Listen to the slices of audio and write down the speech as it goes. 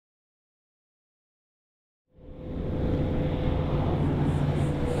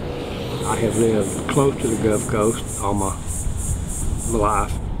have lived close to the Gulf Coast all my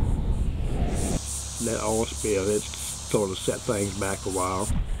life. That oil spill, it's sort of set things back a while.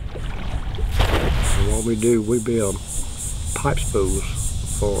 And what we do, we build pipe spools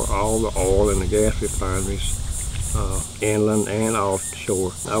for all the oil and the gas refineries, inland and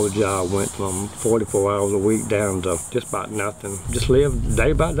offshore. Our job went from 44 hours a week down to just about nothing. Just live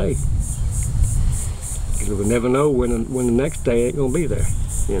day by day. Because we never know when the next day ain't gonna be there,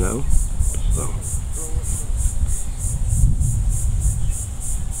 you know. So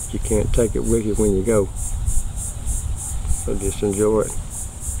you can't take it with you when you go. So just enjoy it.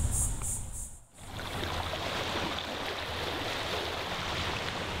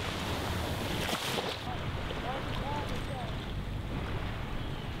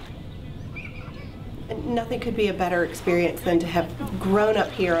 Nothing could be a better experience than to have grown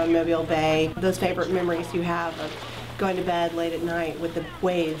up here on Mobile Bay. Those favorite memories you have of going to bed late at night with the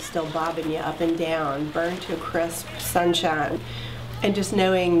waves still bobbing you up and down, burned to a crisp sunshine, and just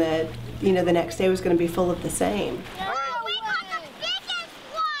knowing that, you know, the next day was going to be full of the same. Oh, we caught the biggest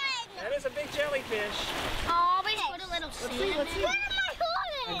one! That is a big jellyfish. Oh, we put a little salmon.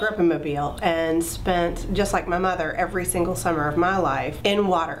 I grew up in Mobile and spent, just like my mother, every single summer of my life in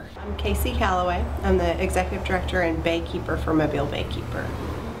water. I'm Casey Calloway. I'm the Executive Director and Baykeeper for Mobile Baykeeper.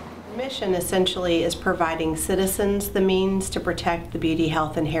 Our mission essentially is providing citizens the means to protect the beauty,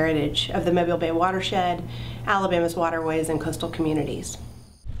 health, and heritage of the Mobile Bay watershed, Alabama's waterways, and coastal communities.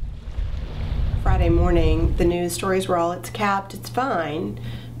 Friday morning, the news stories were all, it's capped, it's fine,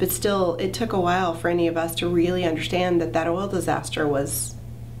 but still, it took a while for any of us to really understand that that oil disaster was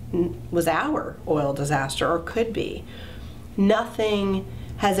our oil disaster, or could be. Nothing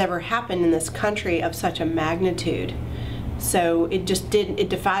has ever happened in this country of such a magnitude. So it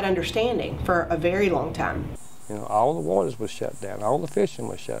defied understanding for a very long time. You know, all the waters was shut down, all the fishing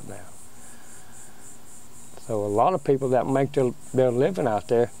was shut down. So a lot of people that make their living out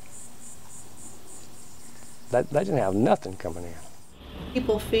there, they didn't have nothing coming in.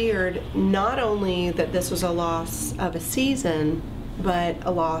 People feared not only that this was a loss of a season, but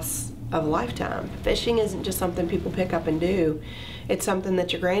a loss of a lifetime. Fishing isn't just something people pick up and do. It's something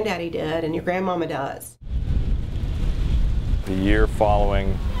that your granddaddy did and your grandmama does. The year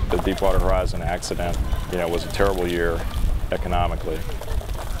following the Deepwater Horizon accident, was a terrible year economically.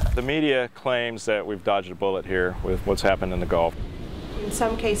 The media claims that we've dodged a bullet here with what's happened in the Gulf. In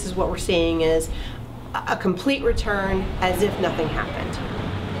some cases, what we're seeing is a complete return as if nothing happened.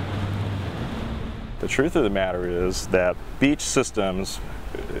 The truth of the matter is that beach systems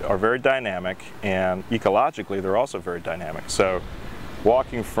are very dynamic, and ecologically they're also very dynamic. So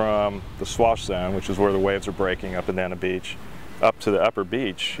walking from the swash zone, which is where the waves are breaking up and down the beach, up to the upper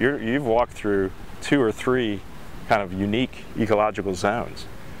beach, you've walked through 2 or 3 kind of unique ecological zones.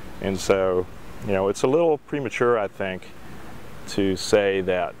 And so, it's a little premature, I think, to say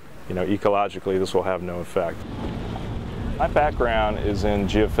that, ecologically this will have no effect. My background is in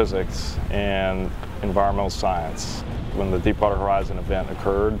geophysics and environmental science. When the Deepwater Horizon event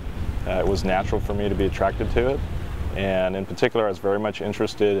occurred, it was natural for me to be attracted to it. And in particular, I was very much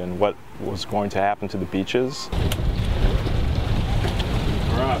interested in what was going to happen to the beaches.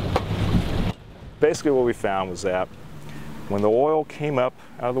 All right. Basically what we found was that when the oil came up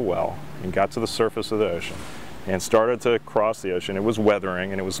out of the well and got to the surface of the ocean and started to cross the ocean, it was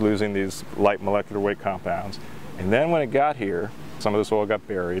weathering and it was losing these light molecular weight compounds. And then when it got here, some of this oil got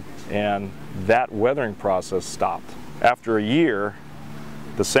buried, and that weathering process stopped. After a year,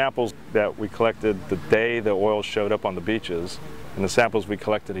 the samples that we collected the day the oil showed up on the beaches and the samples we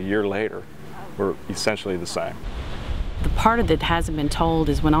collected a year later were essentially the same. The part that hasn't been told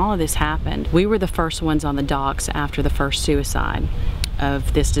is when all of this happened, we were the first ones on the docks after the first suicide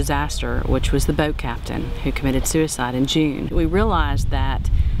of this disaster, which was the boat captain who committed suicide in June. We realized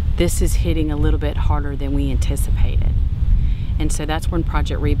that this is hitting a little bit harder than we anticipated. And so that's when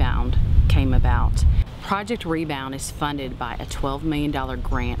Project Rebound came about. Project Rebound is funded by a $12 million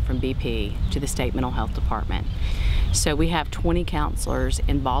grant from BP to the State Mental Health Department. So we have 20 counselors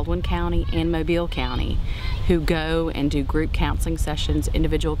in Baldwin County and Mobile County who go and do group counseling sessions,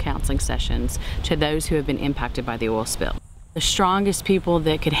 individual counseling sessions to those who have been impacted by the oil spill. The strongest people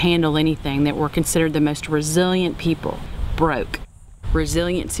that could handle anything, that were considered the most resilient people, broke.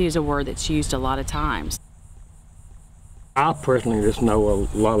 Resiliency is a word that's used a lot of times. I personally just know a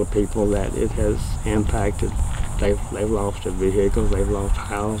lot of people that it has impacted. They've lost their vehicles, they've lost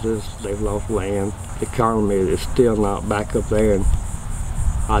houses, they've lost land. The economy is still not back up there, and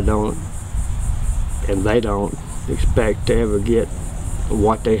they don't expect to ever get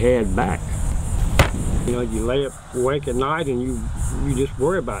what they had back. You lay awake at night and you you just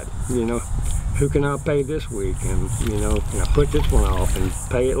worry about it, you know. Who can I pay this week? And, you know, can I put this one off and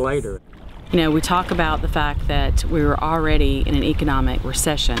pay it later? You know, we talk about the fact that we were already in an economic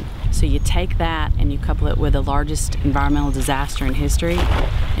recession. So you take that and you couple it with the largest environmental disaster in history,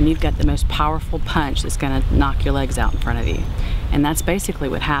 and you've got the most powerful punch that's going to knock your legs out in front of you. And that's basically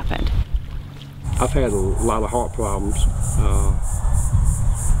what happened. I've had a lot of heart problems.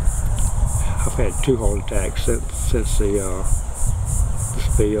 I've had 2 heart attacks since the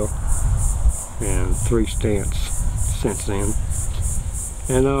spill, and 3 stents since then.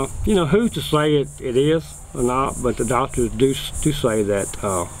 And you know, who's to say it is or not, but the doctors do say that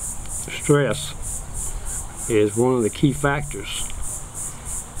stress is one of the key factors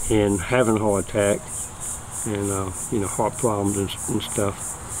in having a heart attack and you know, heart problems and stuff.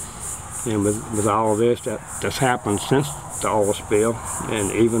 And with all of this that's happened since the oil spill,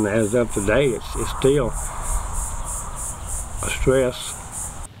 and even as of today, it's still a stress.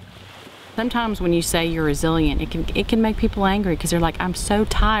 Sometimes when you say you're resilient, it can make people angry because they're like, I'm so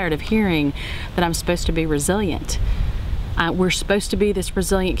tired of hearing that I'm supposed to be resilient. We're supposed to be this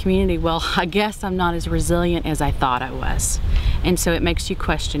resilient community. Well, I guess I'm not as resilient as I thought I was. And so it makes you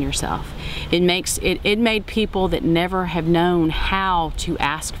question yourself. It made people that never have known how to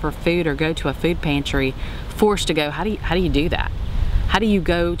ask for food or go to a food pantry forced to go, how do you do that? How do you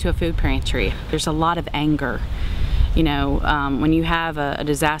go to a food pantry? There's a lot of anger. You know, when you have a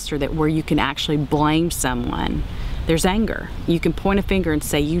disaster where you can actually blame someone, there's anger. You can point a finger and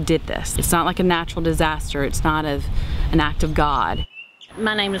say, you did this. It's not like a natural disaster. It's not an act of God.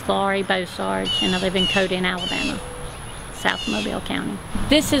 My name is Laurie Beausarge, and I live in Codin, Alabama, South Mobile County.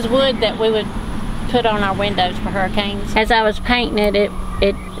 This is wood that we would put on our windows for hurricanes. As I was painting it,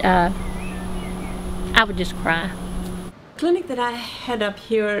 I would just cry. The clinic that I head up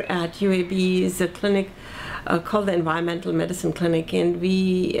here at UAB is a clinic called the Environmental Medicine Clinic, and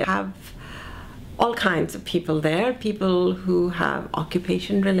we have all kinds of people there, people who have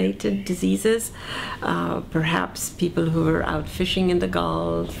occupation-related diseases, perhaps people who are out fishing in the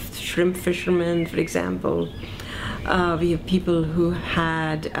Gulf, shrimp fishermen, for example. We have people who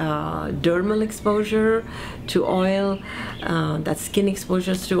had dermal exposure to oil, that's skin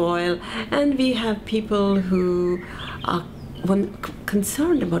exposures to oil, and we have people who are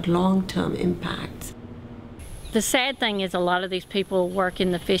concerned about long-term impacts. The sad thing is a lot of these people work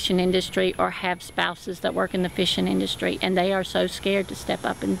in the fishing industry or have spouses that work in the fishing industry, and they are so scared to step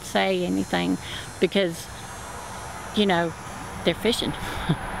up and say anything because, you know, they're fishing.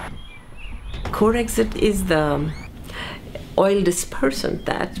 Corexit is the oil dispersant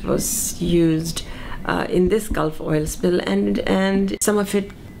that was used in this Gulf oil spill, and some of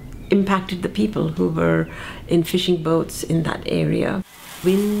it impacted the people who were in fishing boats in that area.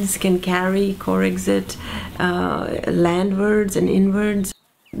 Winds can carry Corexit landwards and inwards.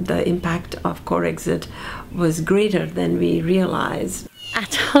 The impact of Corexit was greater than we realized. I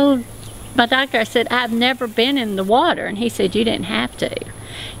told my doctor, I said, I've never been in the water, and he said, you didn't have to.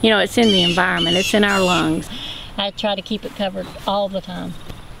 You know, it's in the environment, it's in our lungs. I try to keep it covered all the time,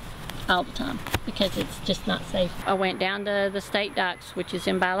 because it's just not safe. I went down to the state docks, which is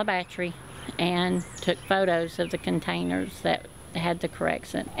in Balabatry, and took photos of the containers that had the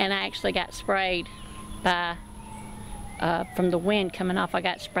Corexit, and I actually got sprayed by from the wind coming off. I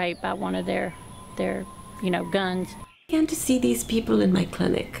got sprayed by one of their guns. I began to see these people in my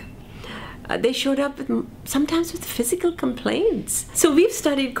clinic. They showed up sometimes with physical complaints. So we've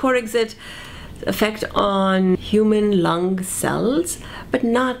studied Corexit effect on human lung cells, but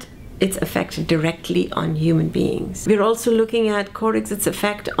not its effect directly on human beings. We're also looking at Corexit's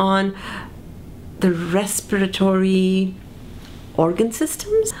effect on the respiratory organ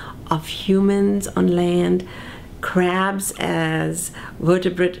systems of humans on land, crabs as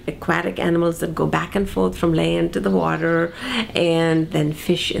vertebrate aquatic animals that go back and forth from land to the water, and then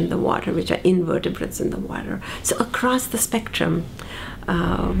fish in the water, which are invertebrates in the water. So across the spectrum,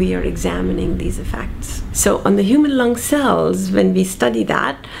 we are examining these effects. So on the human lung cells, when we study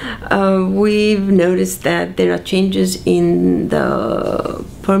that, we've noticed that there are changes in the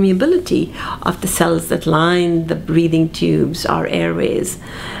permeability of the cells that line the breathing tubes, our airways,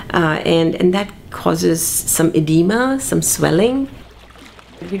 and that causes some edema, some swelling.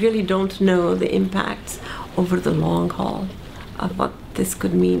 We really don't know the impacts over the long haul of what this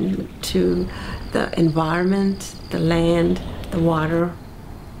could mean to the environment, the land, the water,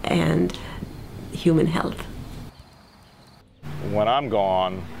 and human health. When I'm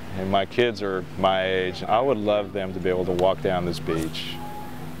gone and my kids are my age, I would love them to be able to walk down this beach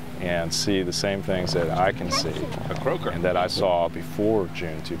and see the same things that I can see, a croaker, and that I saw before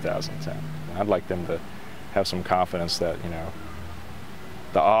June 2010. I'd like them to have some confidence that, you know,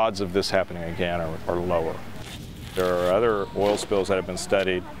 the odds of this happening again are lower. There are other oil spills that have been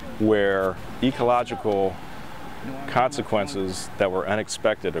studied where ecological consequences that were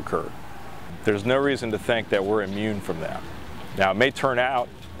unexpected occurred. There's no reason to think that we're immune from that. Now, it may turn out,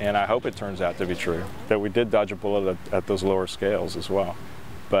 and I hope it turns out to be true, that we did dodge a bullet at those lower scales as well.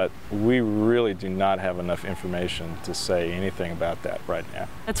 But we really do not have enough information to say anything about that right now.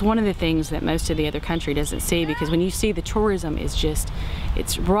 That's one of the things that most of the other country doesn't see, because when you see the tourism is just,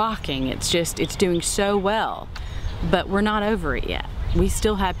 it's rocking, it's doing so well, but we're not over it yet. We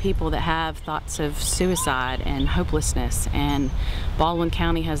still have people that have thoughts of suicide and hopelessness, and Baldwin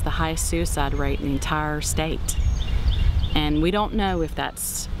County has the highest suicide rate in the entire state. And we don't know if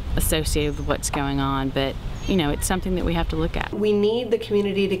that's associated with what's going on, but you know, it's something that we have to look at. We need the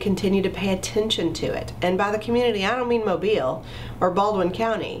community to continue to pay attention to it. And by the community, I don't mean Mobile or Baldwin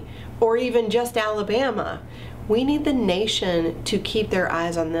County or even just Alabama. We need the nation to keep their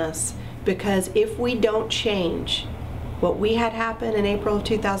eyes on this, because if we don't change, what we had happen in April of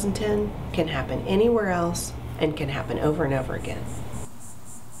 2010 can happen anywhere else and can happen over and over again.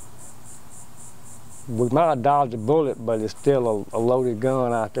 We might have dodged a bullet, but it's still a loaded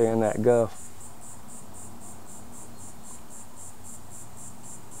gun out there in that Gulf.